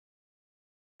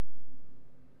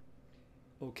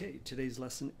Okay, today's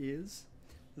lesson is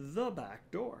the back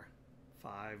door,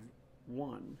 5-1.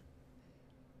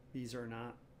 These are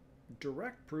not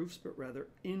direct proofs, but rather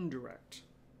indirect.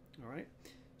 All right,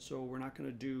 so we're not going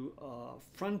to do a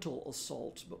frontal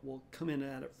assault, but we'll come in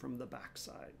at it from the back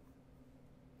side.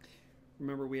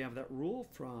 Remember, we have that rule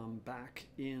from back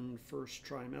in first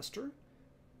trimester.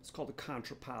 It's called a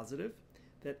contrapositive,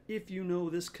 that if you know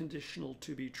this conditional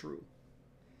to be true,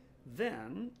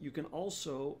 then you can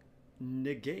also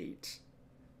negate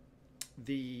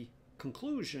the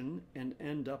conclusion and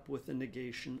end up with a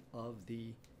negation of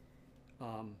the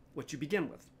what you begin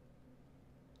with.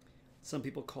 Some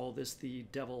people call this the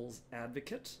devil's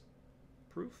advocate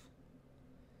proof.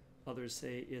 Others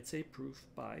say it's a proof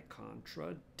by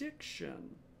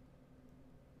contradiction.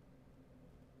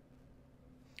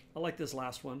 I like this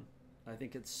last one. I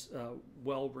think it's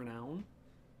well renowned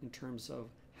in terms of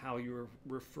how you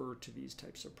refer to these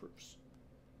types of proofs.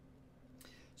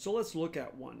 So let's look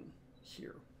at one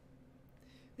here.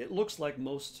 It looks like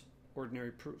most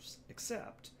ordinary proofs,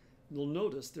 except you'll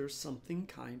notice there's something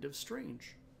kind of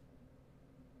strange.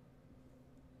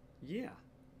 Yeah,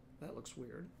 that looks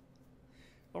weird.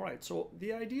 All right, so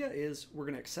the idea is we're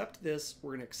going to accept this,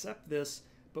 we're going to accept this,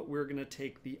 but we're going to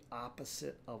take the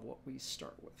opposite of what we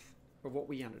start with, or what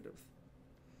we ended with.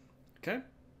 Okay?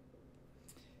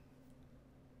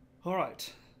 All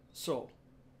right, so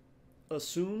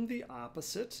assume the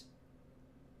opposite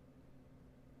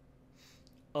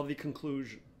of the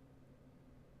conclusion.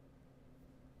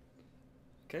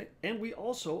 Okay, and we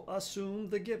also assume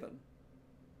the given.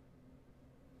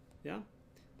 Yeah,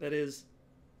 that is,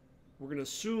 we're going to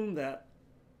assume that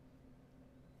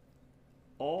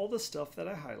all the stuff that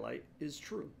I highlight is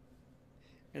true.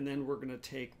 And then we're going to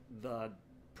take the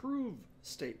prove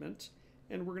statement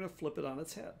and we're going to flip it on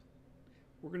its head.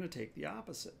 We're going to take the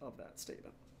opposite of that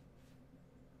statement.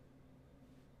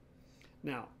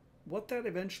 Now, what that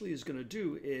eventually is going to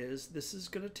do is this is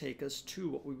going to take us to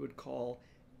what we would call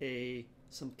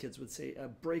some kids would say, a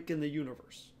break in the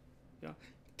universe. Yeah?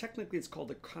 Technically, it's called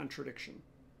a contradiction.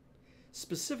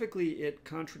 Specifically, it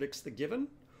contradicts the given,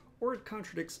 or it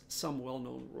contradicts some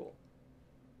well-known rule.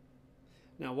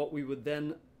 Now, what we would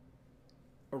then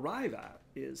arrive at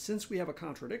is, since we have a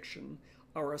contradiction,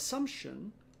 our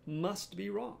assumption must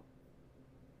be wrong.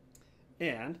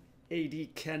 And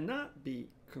AD cannot be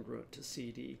congruent to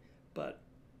CD, but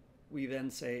we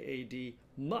then say AD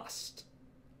must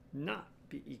not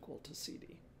be equal to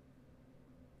CD.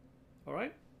 All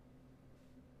right?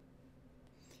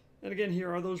 And again,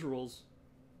 here are those rules.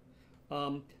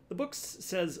 The book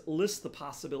says list the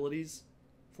possibilities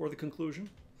for the conclusion.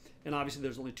 And obviously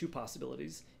there's only two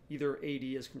possibilities. Either AD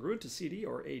is congruent to CD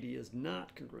or AD is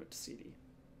not congruent to CD.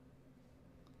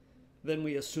 Then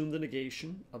we assume the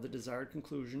negation of the desired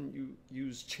conclusion. You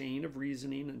use chain of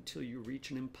reasoning until you reach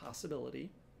an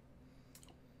impossibility.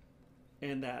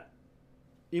 And that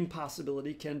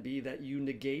impossibility can be that you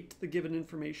negate the given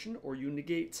information or you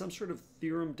negate some sort of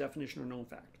theorem, definition, or known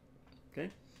fact.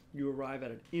 Okay? You arrive at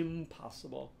an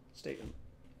impossible statement.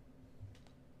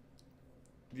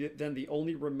 Then the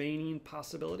only remaining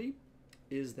possibility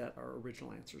is that our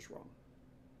original answer is wrong.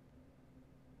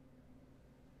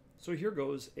 So here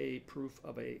goes a proof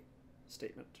of a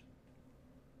statement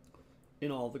in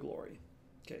all the glory.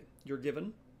 Okay, you're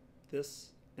given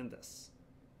this and this.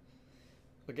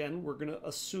 Again, we're going to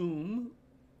assume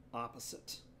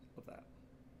opposite of that.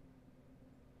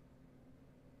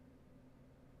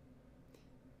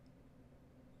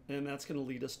 And that's going to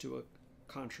lead us to a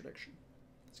contradiction.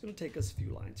 It's going to take us a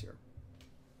few lines here.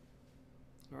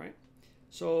 All right.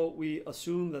 So we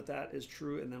assume that that is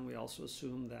true, and then we also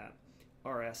assume that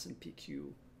RS and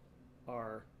PQ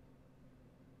are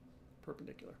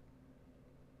perpendicular.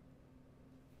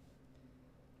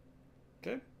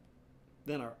 Okay.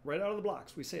 Then right out of the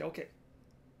blocks, we say, okay,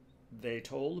 they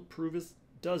told prove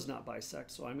does not bisect,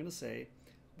 so I'm going to say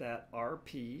that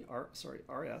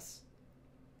RS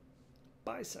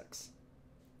bisects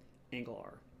angle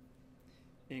R,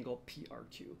 angle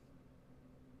PRQ.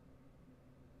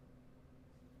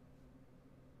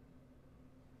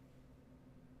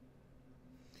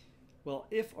 Well,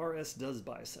 if RS does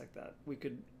bisect that, we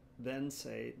could then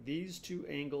say these two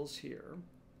angles here,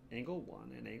 angle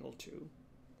 1 and angle 2,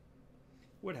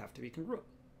 would have to be congruent.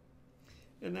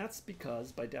 And that's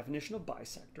because, by definition of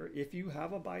bisector, if you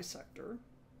have a bisector,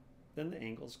 then the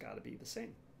angle's got to be the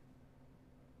same.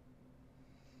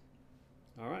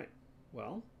 All right,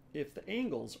 well, if the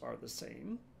angles are the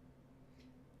same,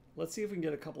 let's see if we can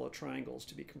get a couple of triangles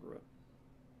to be congruent.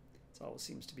 It always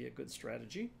seems to be a good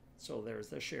strategy. So there's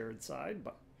the shared side,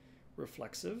 but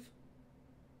reflexive.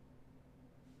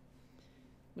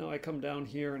 Now I come down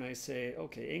here and I say,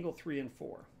 okay, angle 3 and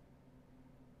 4.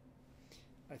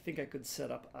 I think I could set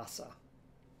up ASA.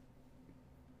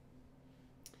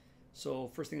 So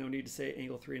first thing I would need to say,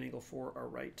 angle 3 and angle 4 are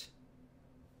right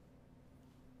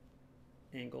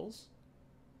angles.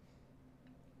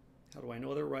 How do I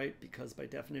know they're right? Because by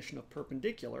definition of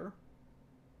perpendicular,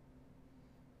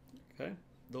 okay,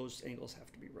 those angles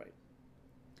have to be right.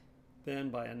 Then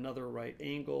by another right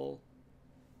angle,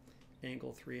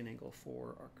 angle 3 and angle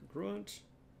 4 are congruent.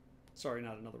 Sorry,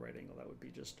 not another right angle. That would be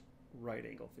just right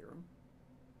angle theorem.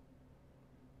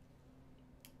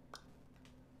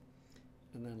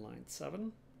 And then line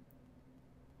 7,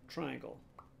 triangle,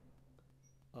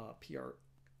 PRS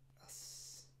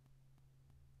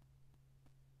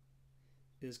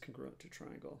is congruent to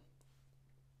triangle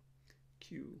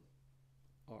QRS.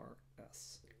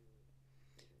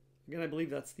 Again, I believe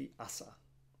that's the ASA.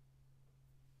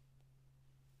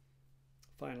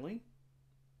 Finally,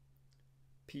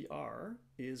 PR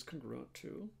is congruent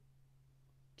to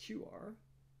QR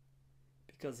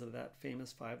because of that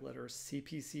famous 5-letter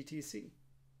CPCTC.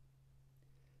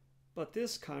 But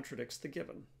this contradicts the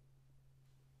given.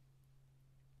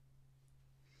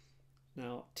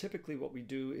 Now, typically what we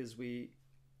do is we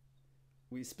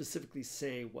specifically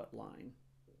say what line.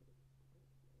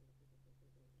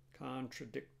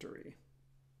 Contradictory.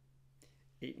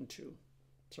 8 and 2.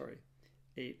 Sorry,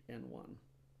 8 and 1.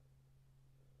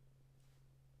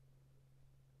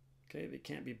 Okay, they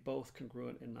can't be both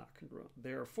congruent and not congruent.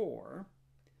 Therefore,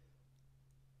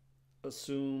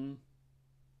 assume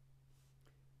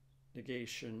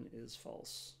negation is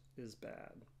false, is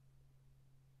bad.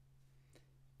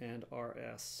 And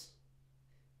RS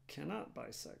cannot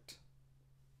bisect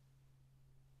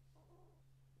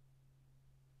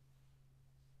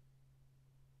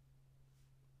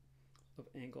of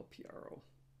angle PRO.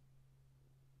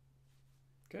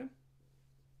 Okay?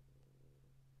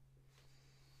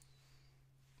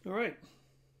 All right.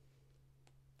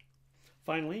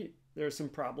 Finally, there are some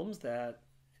problems that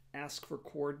ask for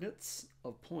coordinates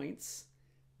of points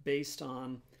based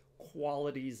on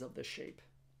qualities of the shape.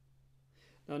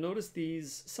 Now notice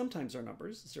these sometimes are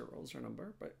numbers, zeros are a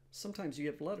number, but sometimes you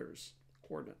get letters,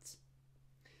 coordinates.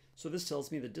 So this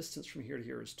tells me the distance from here to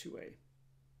here is 2a.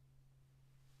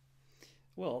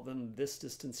 Well, then this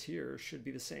distance here should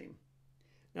be the same.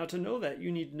 Now to know that,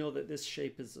 you need to know that this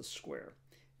shape is a square.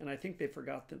 And I think they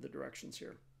forgot the directions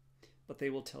here. But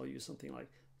they will tell you something like,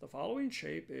 the following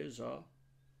shape is a...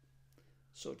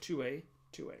 So 2a,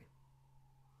 2a.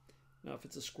 Now if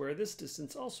it's a square, this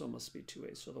distance also must be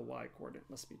 2a, so the y-coordinate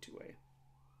must be 2a.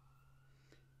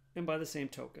 And by the same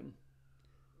token,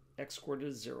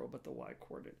 x-coordinate is 0, but the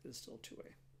y-coordinate is still 2a.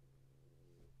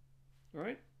 All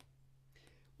right?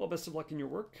 Well, best of luck in your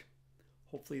work.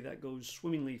 Hopefully that goes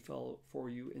swimmingly for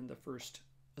you in the first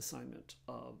assignment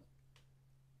of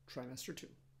trimester 2.